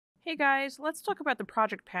Hey guys, let's talk about the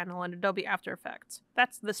project panel in Adobe After Effects.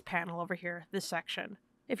 That's this panel over here, this section.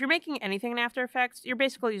 If you're making anything in After Effects, you're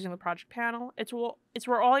basically using the project panel. It's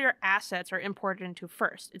where all your assets are imported into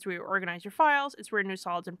first. It's where you organize your files. It's where new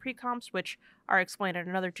solids and pre-comps, which are explained in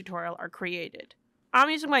another tutorial, are created. I'm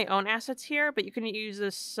using my own assets here, but you can use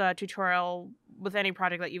this tutorial with any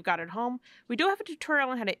project that you've got at home. We do have a tutorial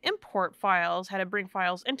on how to import files, how to bring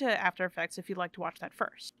files into After Effects if you'd like to watch that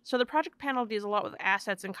first. So the project panel deals a lot with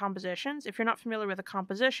assets and compositions. If you're not familiar with a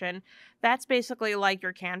composition, that's basically like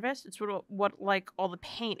your canvas. It's what like all the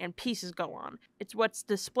paint and pieces go on. It's what's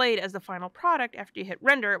displayed as the final product after you hit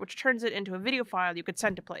render, which turns it into a video file you could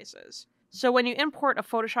send to places. So when you import a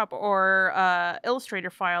Photoshop or Illustrator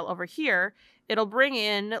file over here, it'll bring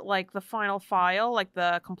in like the final file, like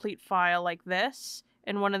the complete file like this,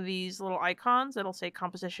 in one of these little icons. It'll say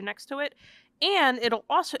composition next to it. And it'll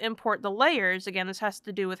also import the layers. Again, this has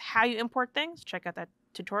to do with how you import things. Check out that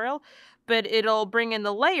tutorial. But it'll bring in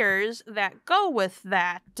the layers that go with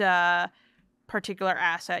that particular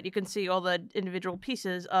asset. You can see all the individual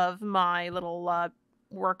pieces of my little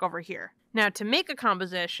work over here. Now, to make a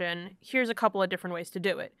composition, here's a couple of different ways to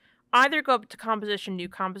do it. Either go up to Composition, New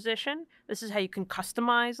Composition. This is how you can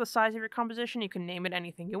customize the size of your composition. You can name it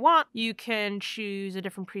anything you want. You can choose a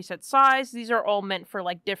different preset size. These are all meant for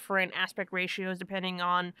like different aspect ratios depending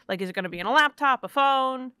on, like, is it going to be in a laptop, a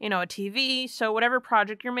phone, a TV? So whatever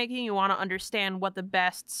project you're making, you want to understand what the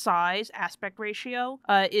best size aspect ratio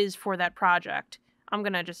is for that project. I'm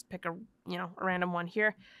going to just pick a random one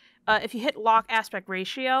here. If you hit lock aspect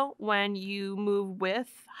ratio, when you move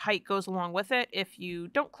width, height goes along with it. If you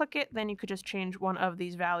don't click it, then you could just change one of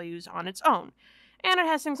these values on its own. And it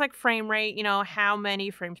has things like frame rate, how many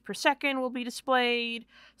frames per second will be displayed.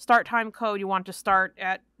 Start time code, you want to start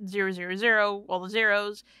at 000, all the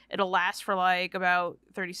zeros. It'll last for like about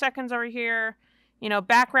 30 seconds over here.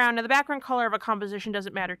 Background. Now, the background color of a composition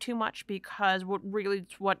doesn't matter too much because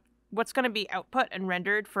what's going to be output and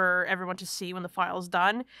rendered for everyone to see when the file is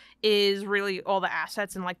done is really all the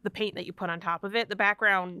assets and like the paint that you put on top of it. The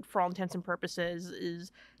background, for all intents and purposes,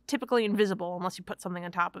 is typically invisible unless you put something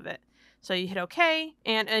on top of it. So you hit OK,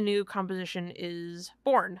 and a new composition is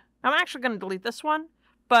born. I'm actually going to delete this one,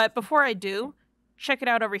 but before I do, check it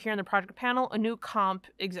out over here in the project panel. A new comp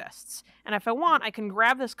exists. And if I want, I can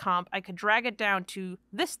grab this comp, I could drag it down to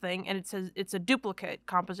this thing, and it says it's a duplicate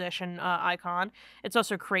composition icon. It's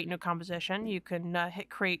also create new composition. You can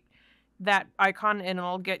hit create that icon, and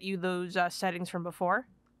it'll get you those settings from before.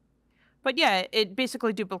 But yeah, it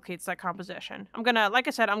basically duplicates that composition. Like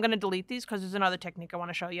I said, I'm gonna delete these because there's another technique I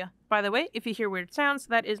want to show you. By the way, if you hear weird sounds,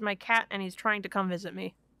 that is my cat, and he's trying to come visit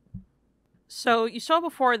me. So you saw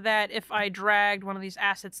before that if I dragged one of these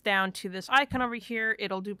assets down to this icon over here,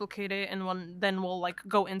 it'll duplicate it and then we'll like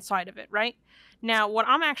go inside of it, right? Now, what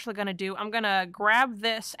I'm actually going to do, I'm going to grab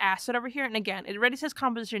this asset over here. And again, it already says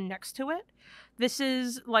composition next to it. This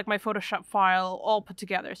is like my Photoshop file all put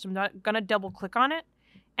together. So I'm going to double click on it.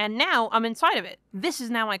 And now I'm inside of it. This is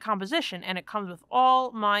now my composition, and it comes with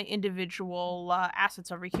all my individual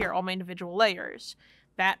assets over here, all my individual layers.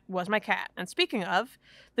 That was my cat. And speaking of,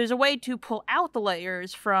 there's a way to pull out the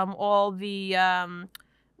layers from all the,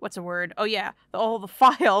 what's the word? Oh yeah, all the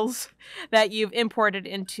files that you've imported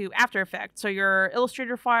into After Effects. So your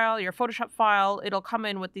Illustrator file, your Photoshop file, it'll come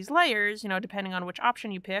in with these layers, depending on which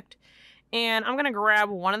option you picked. And I'm going to grab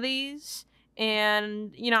one of these,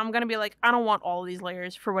 and, I'm going to be like, I don't want all of these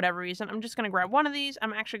layers for whatever reason. I'm just going to grab one of these.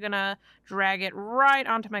 I'm actually going to drag it right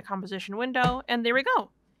onto my composition window, and there we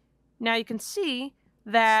go. Now you can see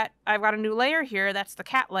that I've got a new layer here. That's the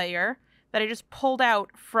cat layer that I just pulled out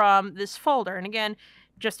from this folder. And again,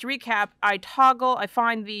 just to recap, I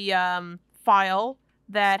find the file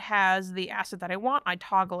that has the asset that I want. I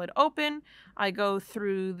toggle it open. I go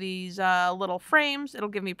through these little frames. It'll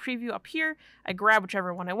give me a preview up here. I grab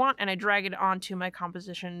whichever one I want, and I drag it onto my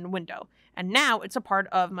composition window. And now it's a part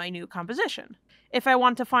of my new composition. If I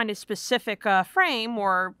want to find a specific frame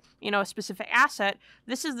or, a specific asset,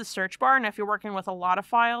 this is the search bar. And if you're working with a lot of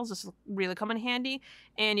files, this will really come in handy.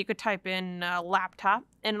 And you could type in laptop,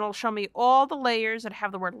 and it'll show me all the layers that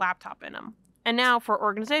have the word laptop in them. And now for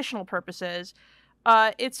organizational purposes,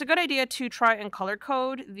 it's a good idea to try and color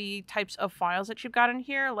code the types of files that you've got in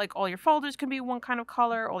here. Like all your folders can be one kind of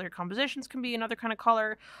color, all your compositions can be another kind of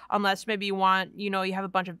color, unless maybe you want, you have a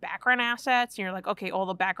bunch of background assets and you're like, okay, all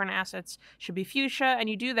the background assets should be fuchsia. And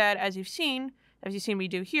you do that as you've seen me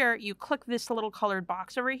do here. You click this little colored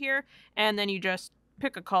box over here, and then you just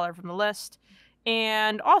pick a color from the list.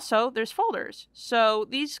 And also, there's folders. So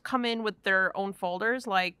these come in with their own folders.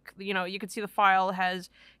 Like, you can see the file has,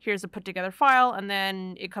 here's a put together file, and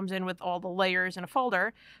then it comes in with all the layers in a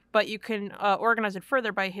folder. But you can organize it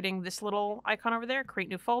further by hitting this little icon over there, create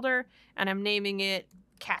new folder, and I'm naming it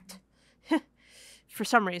cat. For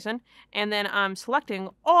some reason, and then I'm selecting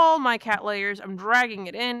all my cat layers, I'm dragging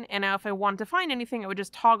it in, and now if I wanted to find anything, I would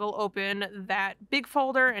just toggle open that big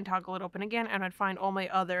folder and toggle it open again, and I'd find all my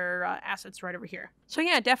other assets right over here. So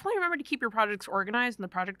yeah, definitely remember to keep your projects organized in the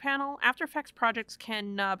project panel. After Effects projects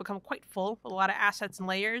can become quite full with a lot of assets and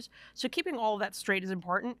layers, so keeping all of that straight is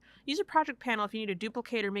important. Use a project panel if you need to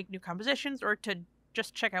duplicate or make new compositions, or to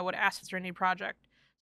just check out what assets are in a project.